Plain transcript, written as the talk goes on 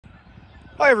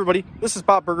Hi everybody, this is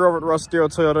Bob Berger over at Russ Darrow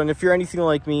Toyota, and if you're anything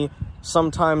like me,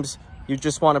 sometimes you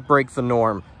just want to break the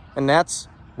norm, and that's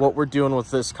what we're doing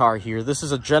with this car here. This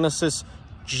is a Genesis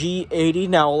G80.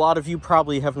 Now, a lot of you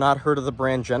probably have not heard of the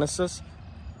brand Genesis,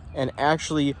 and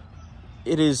actually,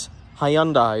 it is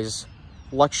Hyundai's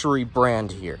luxury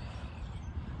brand here.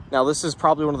 Now, this is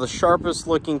probably one of the sharpest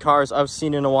looking cars I've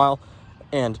seen in a while,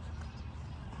 and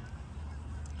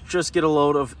just get a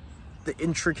load of the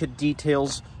intricate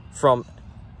details from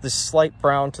the slight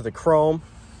brown to the chrome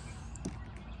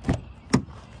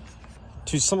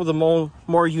to some of the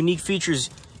more unique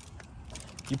features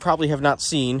you probably have not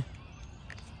seen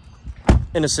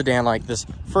in a sedan like this.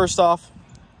 First off,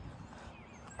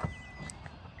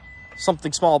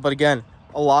 something small, but again,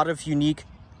 a lot of unique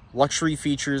luxury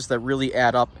features that really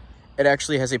add up. It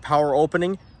actually has a power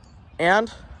opening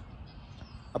and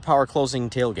a power closing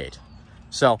tailgate.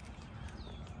 So,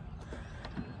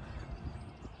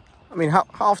 I mean, how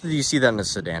often do you see that in a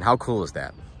sedan? How cool is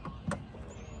that?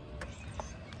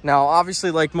 Now,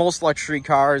 obviously, like most luxury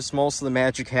cars, most of the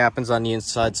magic happens on the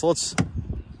inside. So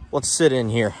let's sit in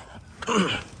here.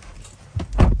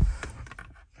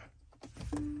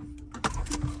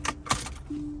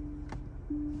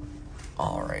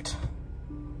 All right.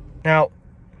 Now,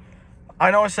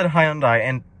 I know I said Hyundai,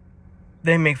 and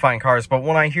they make fine cars, but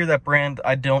when I hear that brand,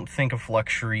 I don't think of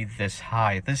luxury this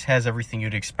high. This has everything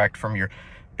you'd expect from your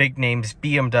big names: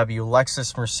 BMW,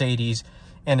 Lexus, Mercedes,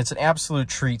 and it's an absolute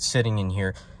treat sitting in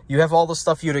here. You have all the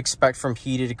stuff you'd expect from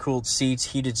heated, cooled seats,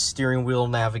 heated steering wheel,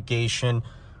 navigation,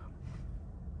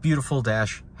 beautiful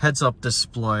dash, heads-up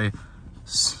display.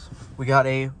 We got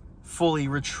a fully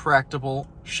retractable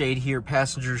shade here,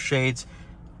 passenger shades,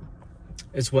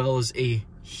 as well as a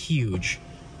huge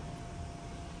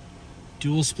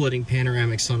dual splitting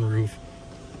panoramic sunroof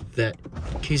that,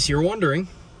 in case you're wondering,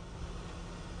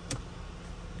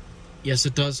 yes,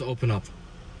 it does open up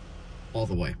all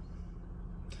the way.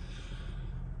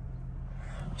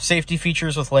 Safety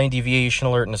features with lane deviation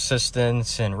alert and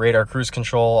assistance and radar cruise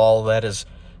control, all of that is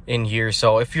in here.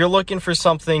 So if you're looking for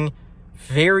something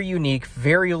very unique,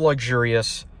 very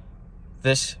luxurious,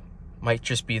 this might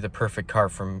just be the perfect car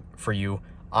for you.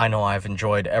 I know I've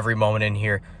enjoyed every moment in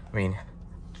here. I mean,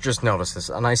 just notice this.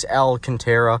 A nice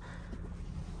Alcantara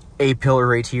A-pillar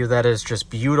right here. That is just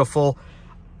beautiful.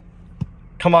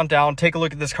 Come on down, take a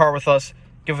look at this car with us.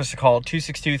 Give us a call,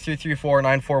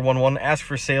 262-334-9411. Ask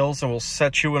for sales, and we'll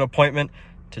set you an appointment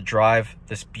to drive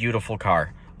this beautiful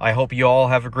car. I hope you all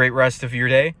have a great rest of your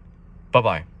day.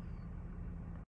 Bye-bye.